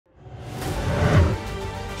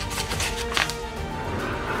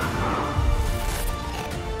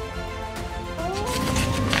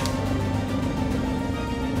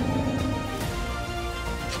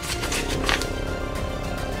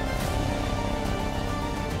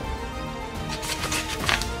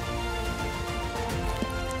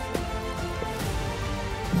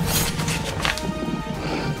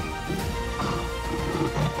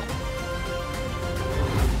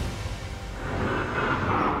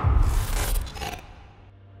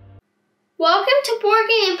to Board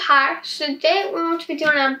Game Packs. Today we're going to be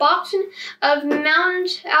doing an unboxing of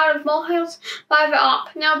Mountains Out of Molehills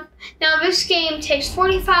 5-Op. Now this game takes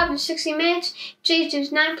 45 to 60 minutes. Age is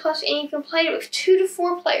 9+, and you can play it with 2 to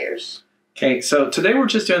 4 players. Okay, so today we're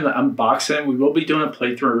just doing the unboxing. We will be doing a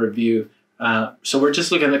playthrough review. So we're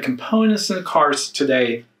just looking at the components and the cards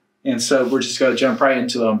today. And so we're just going to jump right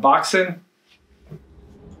into the unboxing.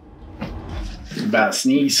 It's about to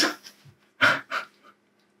sneeze.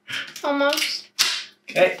 Almost.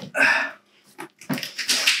 Okay.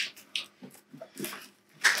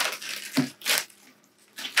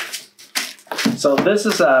 So this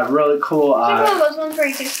is a really cool. It's like one of those ones where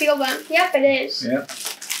you can feel them. Yep, it is. Yep.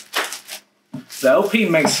 The OP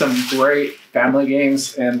makes some great family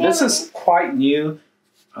games, and this is quite new.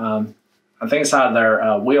 I think it's out of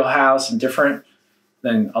their wheelhouse and different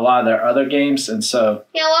than a lot of their other games, and so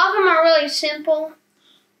yeah, a lot of them are really simple.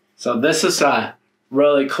 So this is a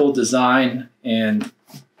really cool design, and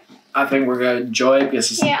I think we're gonna enjoy it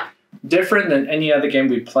because it's different than any other game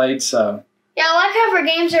we played. So yeah, I like how our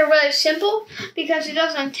games are really simple because it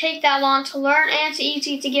doesn't take that long to learn, and it's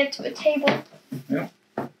easy to get to the table. Yeah.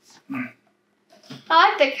 I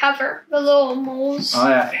like the cover, the little moles. Oh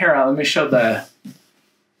yeah, here, let me show the.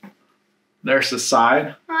 There's the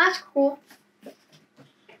side. Oh, that's cool.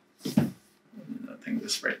 I think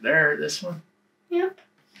this right there, this one. Yep.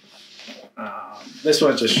 This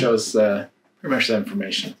one just shows pretty much the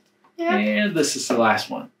information. Yep. And this is the last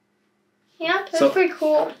one. Yep, that's pretty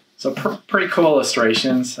cool. So pretty cool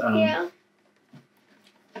illustrations. Yeah.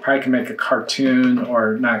 Probably can make a cartoon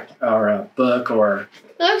or a book or.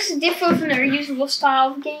 It looks different from their usual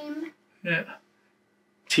style of game. Yeah.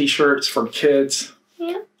 T-shirts for kids.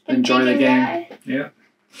 Yeah. Enjoy the game. Guy. Yeah.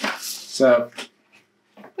 So.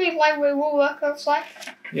 Pretty lightweight what looks like.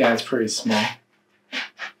 Yeah, it's pretty small.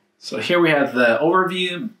 So here we have the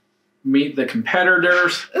overview. Meet the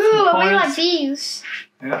competitors. Ooh, I really like these.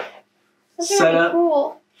 Yeah. Those are really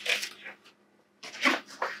cool.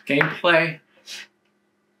 Gameplay.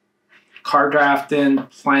 Card drafting,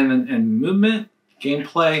 planning, and movement.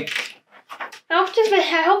 Gameplay. I hope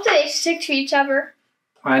that they stick to each other.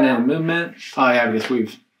 Planning and movement. Oh yeah,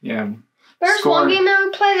 because There's one game that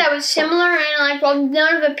we played that was similar, and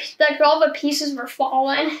all the pieces were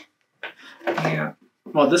falling. Yeah.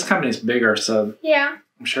 Well, this company's bigger, so yeah,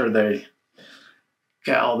 I'm sure they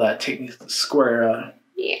got all that taken square.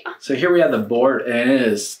 Yeah. So here we have the board, and it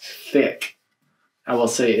is thick. I will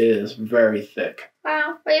say it is very thick.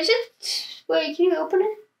 Wow. Wait, is it? Wait, can you open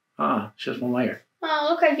it? It's just one layer. Oh,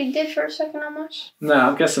 look like it did for a second almost. No,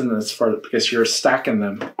 I'm guessing it's because you're stacking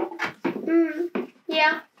them.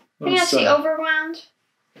 Yeah. I think that's the overground.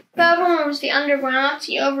 The other one was the underground. That's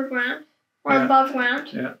the overground. Or above ground.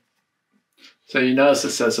 Yeah. So you notice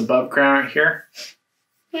it says above ground right here?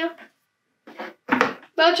 Yeah.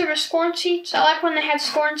 Those are the scorn seats. I like when they had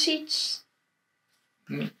scorn seats.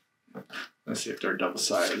 Let's see if they're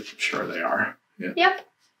double-sided. I'm sure they are. Yeah. Yep.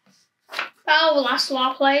 That will last a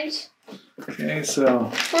lot of plays. Okay,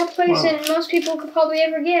 so. More plays than most people could probably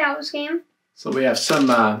ever get out of this game. So we have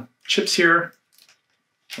some chips here.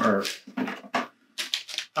 Here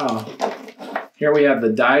we have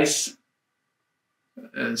the dice.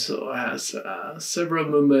 And so it has several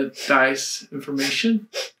movement dice information.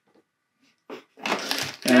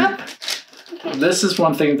 And this is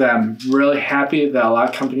one thing that I'm really happy that a lot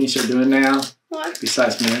of companies are doing now. What?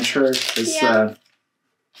 Besides miniatures, is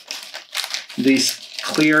these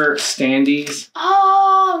clear standees.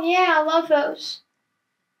 Oh, yeah, I love those.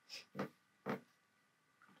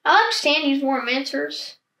 I like standees more than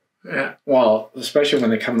miniatures. Yeah, well, especially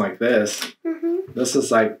when they come like this. This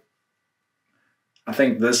is like, I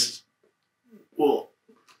think this will,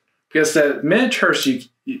 because the miniatures,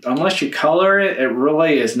 unless you color it, it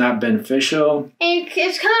really is not beneficial. And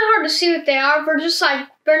it's kind of hard to see what they are.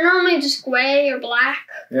 They're normally just gray or black.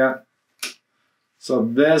 Yeah. So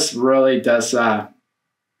this really does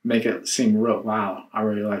make it seem real. Wow, I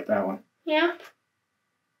really like that one. Yeah.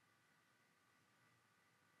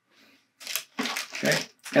 Okay.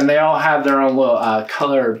 And they all have their own little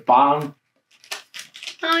colored bottom.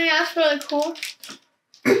 Oh yeah, that's really cool.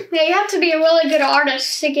 Yeah, you have to be a really good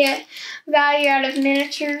artist to get value out of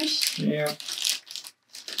miniatures. Yeah.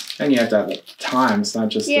 And you have to have the time. It's not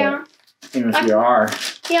just even if you are.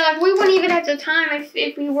 Yeah, like we wouldn't even have the time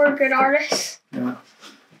if we were good artists. Yeah.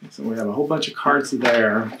 So we have a whole bunch of cards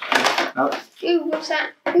there. Ooh, what's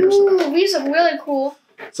that? Ooh, these look really cool.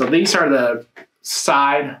 So these are the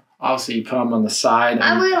side. Obviously, you put them on the side.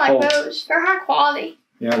 I really like those. They're high quality.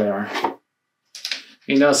 Yeah, they are.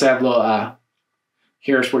 You notice they have little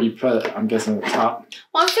here's where you put, I'm guessing, the top.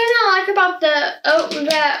 One thing I like about the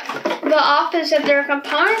op is that their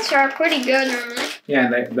components are pretty good normally.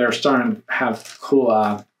 Yeah, and they're starting to have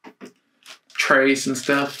cool trays and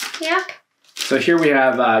stuff. Yep. So here we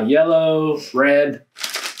have yellow, red,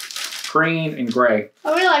 green, and gray. I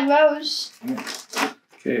really like those.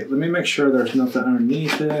 Okay, let me make sure there's nothing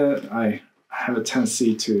underneath it. I have a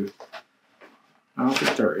tendency to, I don't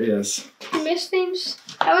think there is. You miss things?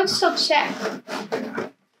 I would still check. Yeah.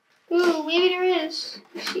 Ooh, maybe there is.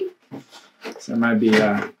 Let's see. So it might be,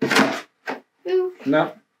 Ooh.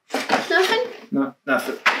 no. Nothing? No,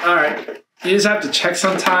 nothing. All right. You just have to check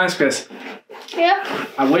sometimes because Yep.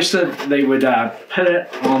 I wish that they would put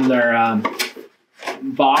it on their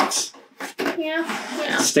box.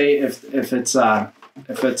 Yeah. State if it's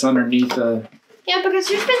underneath the. Yeah, because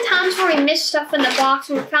there's been times where we missed stuff in the box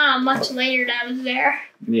and we found out much later that it was there.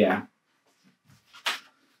 Yeah.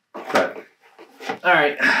 But all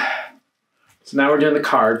right. So now we're doing the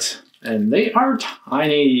cards, and they are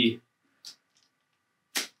tiny.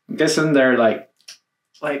 I'm guessing they're like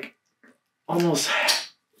almost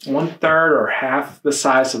 1/3 or half the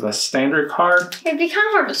size of a standard card. It'd be kind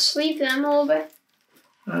of hard to sleeve them a little bit.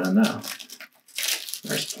 I don't know.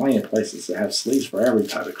 There's plenty of places that have sleeves for every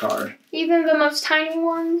type of card. Even the most tiny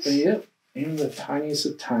ones? Yep. Even the tiniest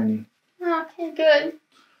of tiny. Okay, good.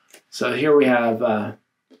 So here we have The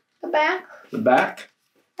back? the back.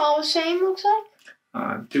 All the same, looks like?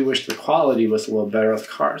 I do wish the quality was a little better with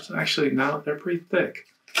cards. Actually, no, they're pretty thick.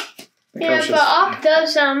 Yeah, but Op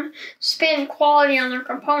does spin quality on their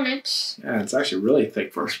components. Yeah, it's actually really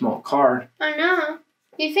thick for a small card. I know.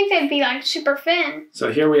 You'd think they'd be like super thin.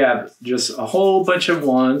 So here we have just a whole bunch of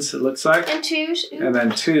ones, it looks like. And twos. Ooh. And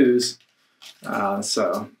then twos.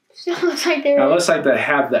 So Still looks like they're... it looks like they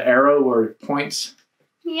have the arrow where it points.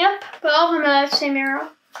 Yep, but all of them have the same arrow.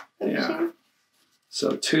 Yeah.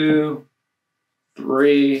 So 2,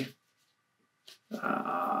 3.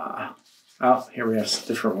 Oh, here we have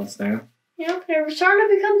different ones now. Yep, they're starting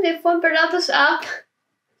to become different, but not this up.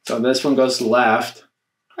 So this one goes left.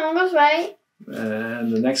 One goes right.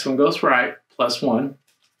 And the next one goes right, +1.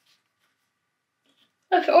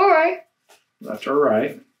 That's alright. Left or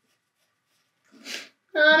right.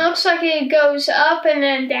 Looks like it goes up and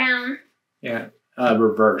then down. Yeah,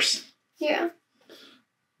 reverse. Yeah.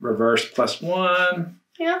 Reverse +1.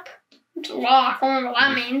 Yep. It's a lock. I don't know what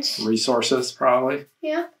that means. Resources, probably.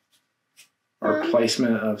 Yeah. Or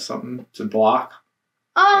placement of something to block.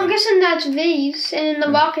 Oh, I'm guessing that's these, and then the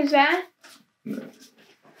block is that.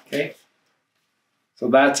 Okay. So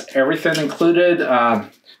that's everything included. Oh,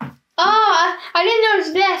 I didn't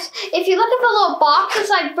notice this. If you look at the little boxes,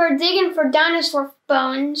 like we're digging for dinosaur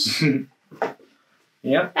bones.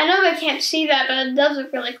 Yep. I know they can't see that, but it does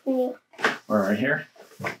look really cool. Or right here.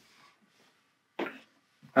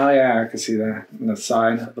 Oh yeah, I can see that on the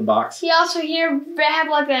side of the box. See, also here they have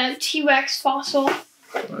like a T-Rex fossil.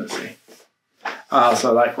 Let's see.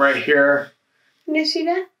 So like right here. Can you see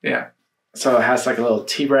that? Yeah. So it has like a little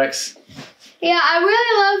T-Rex. Yeah, I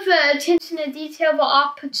really love the attention to detail the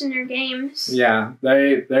Op puts in their games. Yeah,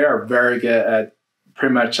 they are very good at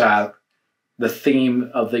pretty much the theme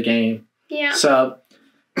of the game. Yeah. So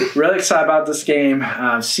really excited about this game.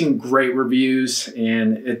 I've seen great reviews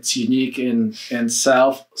and it's unique in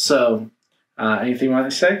itself. So anything you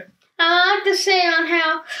want to say? I like to say on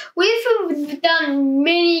how we've done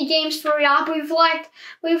many games for Op. We've liked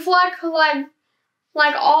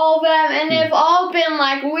all of them, and they've all been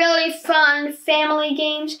like really fun family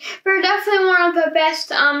games. They're definitely one of the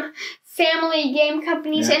best family game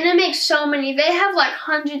companies, and they make so many. They have like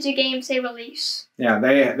hundreds of games they release. Yeah,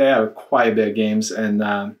 they have quite a bit of games, and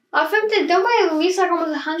I think don't they release like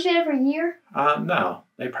almost 100 every year? No,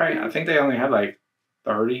 I think they only have like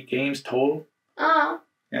 30 games total. Oh.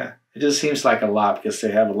 Yeah, it just seems like a lot because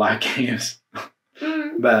they have a lot of games.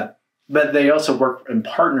 But they also work in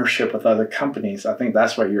partnership with other companies. I think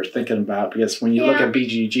that's what you're thinking about, because when you look at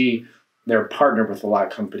BGG, they're partnered with a lot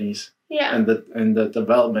of companies. Yeah. In the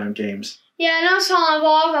development of games. Yeah, and also on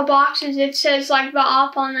all the boxes it says like the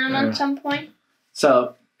Op on them at some point.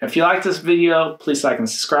 So if you like this video, please like and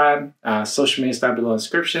subscribe. Social media is down below in the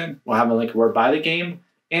description. We'll have a link where to buy the game,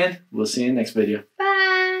 and we'll see you in the next video. Bye.